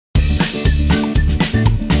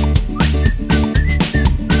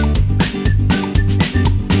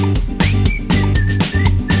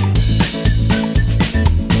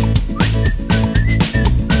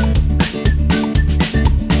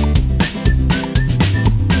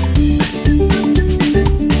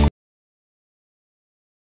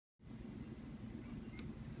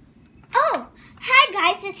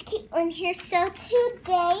in here. So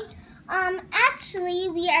today, actually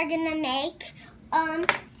we are gonna make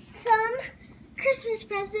some Christmas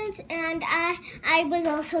presents, and I was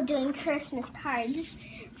also doing Christmas cards.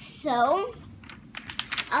 So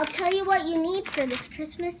I'll tell you what you need for this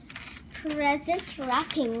Christmas present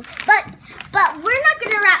wrapping. But we're not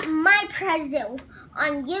gonna wrap my present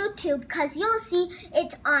on YouTube because you'll see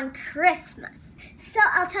it's on Christmas. So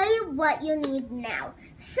I'll tell you what you need now.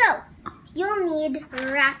 So you'll need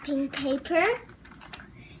wrapping paper.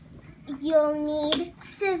 You'll need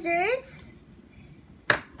scissors,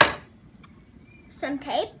 some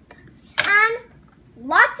tape, and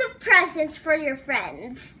lots of presents for your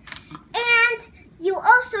friends. And you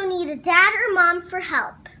also need a dad or mom for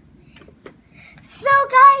help. So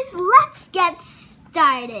guys, let's get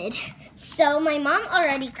started. So my mom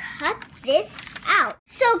already cut this out.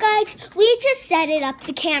 So guys, we just set it up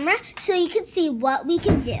the camera so you can see what we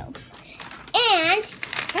can do. And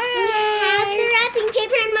we have the wrapping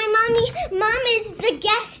paper, and my mom is the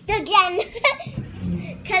guest again.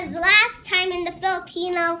 Because last time in the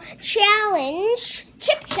Filipino challenge,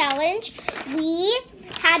 chip challenge, we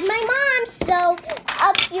had my mom. So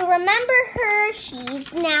if you remember her,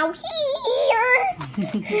 she's now here.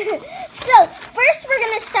 So first we're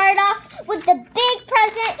going to start off with the big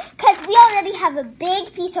present because we already have a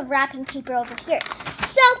big piece of wrapping paper over here.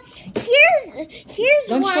 So here's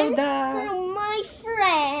one from my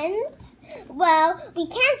friends. Well, we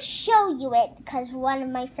can't show you it because one of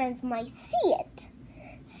my friends might see it.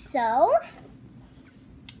 So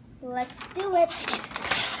let's do it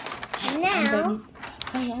now.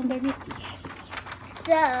 Underneath, yes.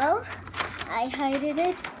 So I hided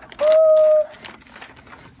it. Ooh.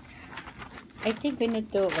 I think we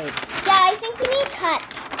need to wait. Yeah, I think we need to cut.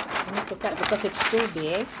 We need to cut because it's too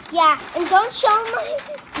big. Yeah, and don't show my.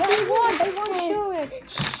 No, I won't show it.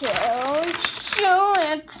 Show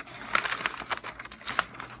it.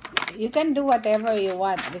 You can do whatever you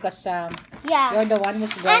want because yeah, you're the one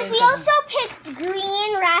who's going. And we also picked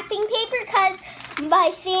green wrapping paper because my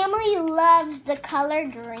family loves the color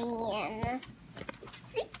green.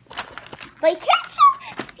 See? But you can't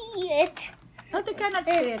see it. No, they cannot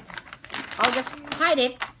see it. I'll just hide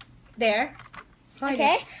it there.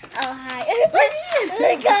 Okay. I'll hide it. Oh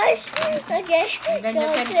my gosh. Okay. And then go you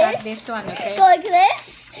can like cut this. this one, okay? Go like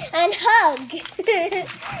this and hug.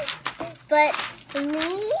 But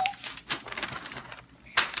me.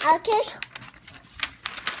 Okay.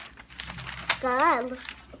 Good.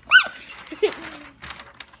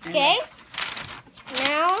 Okay.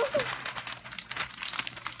 Now,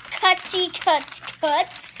 cut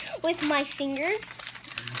with my fingers.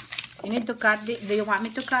 You need to cut it. Do you want me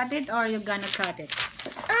to cut it or you gonna cut it?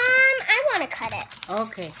 I want to cut it.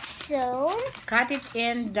 Okay. So, cut it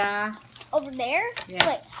in the... over there? Yes.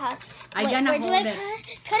 Wait, how? I'm Wait, gonna where hold do I it.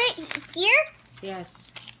 Cut it here?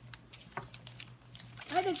 Yes.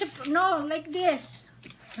 No, like this.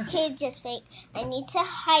 Okay, just wait. I need to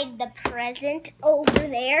hide the present over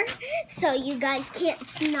there so you guys can't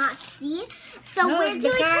not see. So No, where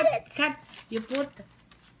do I cut it?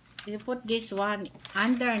 You put this one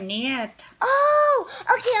underneath. Oh,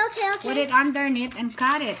 okay. Put it underneath and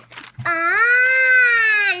cut it. Now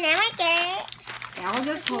I get it. Okay, I'll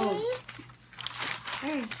just hold.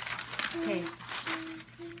 Hey. Okay.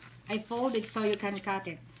 I fold it so you can cut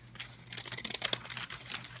it.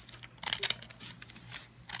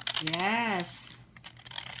 Yes.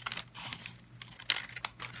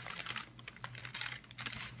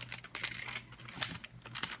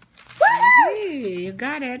 Hey, you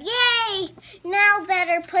got it. Yay! Now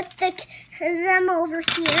better put them over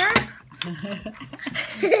here.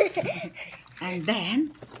 And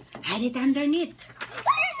then hide it underneath.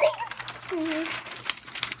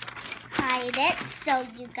 Hide it so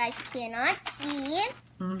you guys cannot see.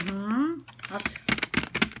 Okay.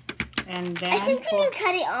 And then I think we can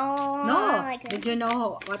cut it all like this. Did you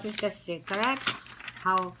know what is the secret?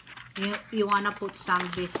 How you wanna put some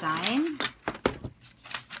design?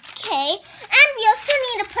 Okay, and we also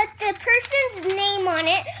need to put the person's name on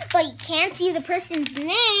it, but you can't see the person's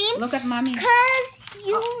name. Look at mommy. Because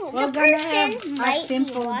we're the gonna person have might a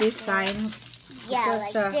simple be watching. design. Yeah,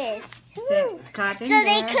 because, like this. Cut in So there.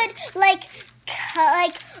 they could like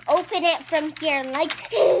open it from here and like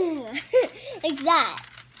like that.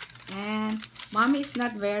 And mommy is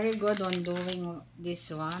not very good on doing this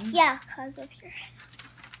one. Yeah, because of your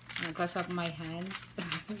hands. Because of my hands.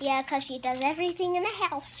 Yeah, because she does everything in the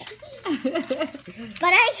house.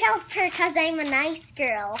 But I helped her because I'm a nice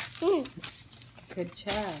girl. Good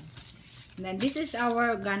job. And then this is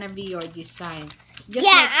gonna be your design. It's just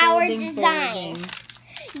Yeah, like our folding. design.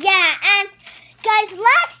 Yeah, and Guys,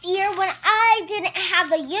 last year when I didn't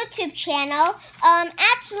have a YouTube channel,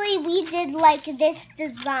 actually we did like this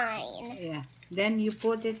design. Yeah. Then you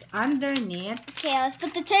put it underneath. Okay, let's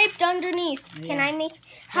put the tape underneath. Yeah. Can I make?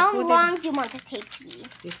 How long do you want the tape to be?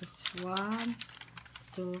 This is 1,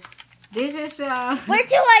 2. This is Where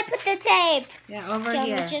do I put the tape? Yeah, over Can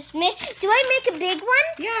here. we just make? Do I make a big one?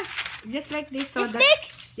 Yeah, just like this. So This that, big?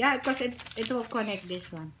 Yeah, because it will connect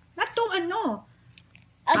this one. Not too no.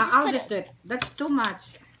 I'll I'll just do it. That's too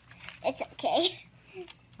much. It's okay.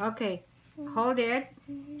 Okay, hold it.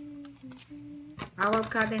 I will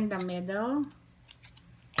cut in the middle.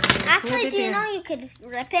 Actually, do you know you could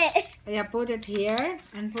rip it? Yeah, put it here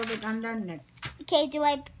and put it underneath. Okay, do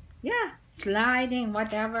I? Yeah, sliding,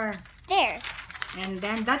 whatever. There. And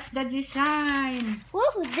then that's the design. Woo,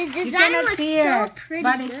 the You design cannot looks see so it, pretty.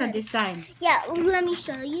 but it's a good. design. Yeah, let me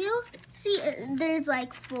show you. See, there's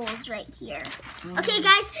like folds right here. Okay,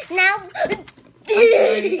 guys, now.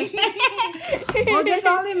 We'll just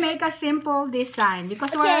only make a simple design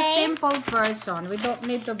because we're a Okay. simple person. We don't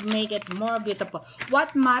need to make it more beautiful.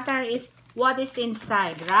 What matters is what is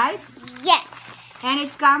inside, right? Yes. And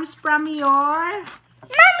it comes from your...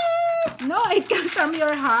 Mommy! No, it comes from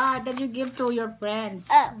your heart that you give to your friends.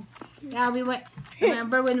 Oh. Yeah, we went...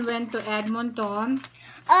 Remember when we went to Edmonton?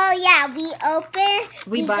 Oh yeah, we opened.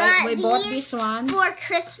 We bought this one. For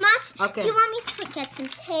Christmas. Okay. Do you want me to get some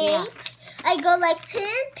tape? Yeah. I go like pin,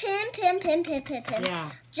 pin, pin, pin, pin, pin, pin. Yeah.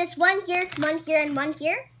 Just one here, and one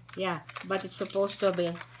here. Yeah, but it's supposed to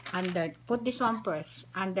be under... Put this one first,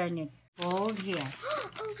 underneath. Fold here.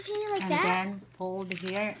 Okay, like And that. then fold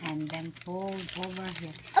here and then fold over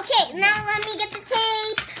here. Okay, now let me get the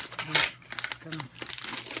tape. Come on.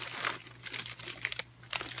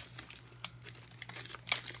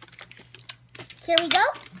 Here we go.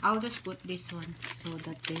 I'll just put this one so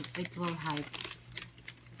that it will hide.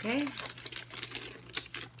 Okay?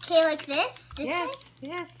 Okay, like this. This way. Yes,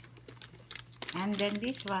 yes. And then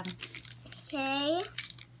this one. Okay.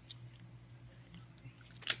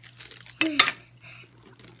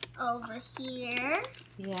 Over here.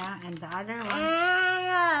 Yeah, and the other one.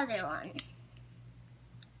 And the other one.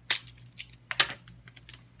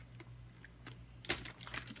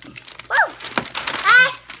 Woo!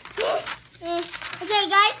 Okay,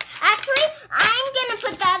 guys. Actually, I'm gonna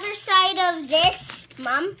put the other side of this.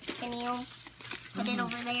 Mom, can you put it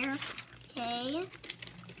over there? Okay.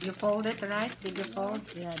 You fold it, right? Did you fold?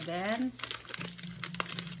 Yeah, then.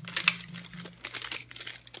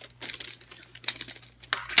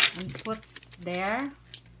 And put there.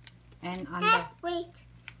 And on the... Wait.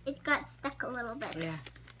 It got stuck a little bit. Yeah.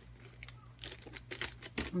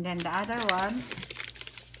 And then the other one.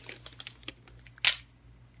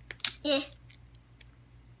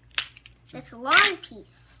 This long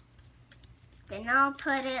piece. Then I'll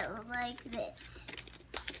put it like this.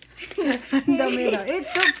 In the middle.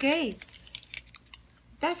 It's okay.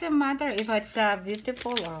 Doesn't matter if it's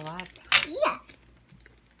beautiful or what. Yeah.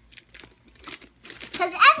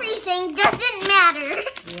 Because everything doesn't matter.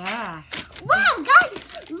 Yeah. Wow,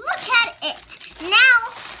 guys, look at it. Now,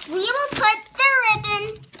 we will put the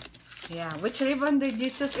ribbon. Yeah. Which ribbon did you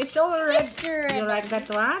choose? It's all red. This ribbon. You like that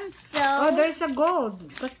one? So, Oh, there's a gold.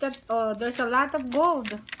 Because that. Oh, there's a lot of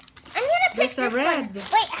gold. I'm going to pick There's a this red. one.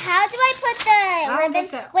 Wait, how do I put the ribbon?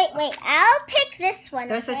 there's a- Wait, I'll pick this one,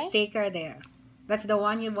 There's a okay? sticker there. That's the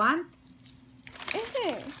one you want?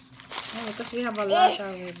 Mhm. Yeah, because we have a lot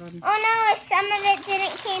of ribbon. Oh no, some of it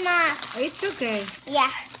didn't came off. It's okay. Yeah,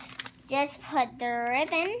 just put the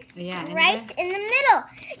ribbon Yeah. and right then- in the middle.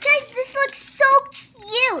 Guys, this looks so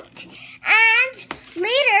cute. And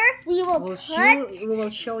later we will we will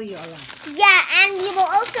show you a lot. yeah, and we will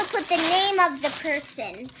also put the name of the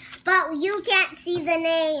person. But you can't see the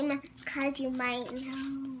name because you might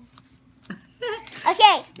know.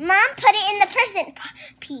 Okay, Mom, put it in the present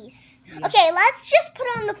piece. Yeah. Okay, let's just put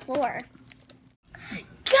it on the floor.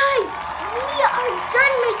 Guys, we are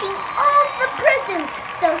done making all the presents.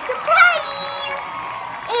 So surprise!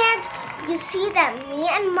 And you see that me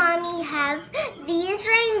and Mommy have these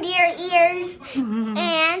reindeer ears.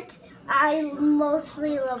 And I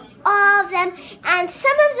mostly love all of them. And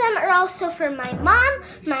some of them are also for my mom,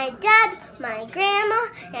 my dad, my grandma,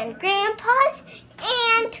 and grandpa's.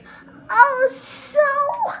 And also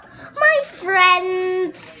my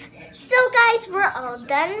friends. So guys, we're all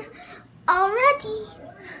done already,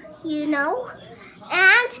 you know.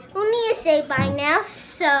 And we need to say bye now,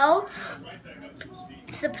 so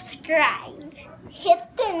subscribe, hit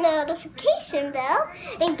the notification bell,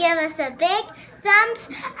 and give us a big thumbs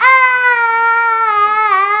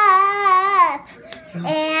up.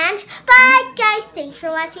 And bye guys, thank Thanks for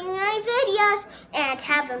watching my videos and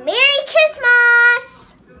have a Merry Christmas!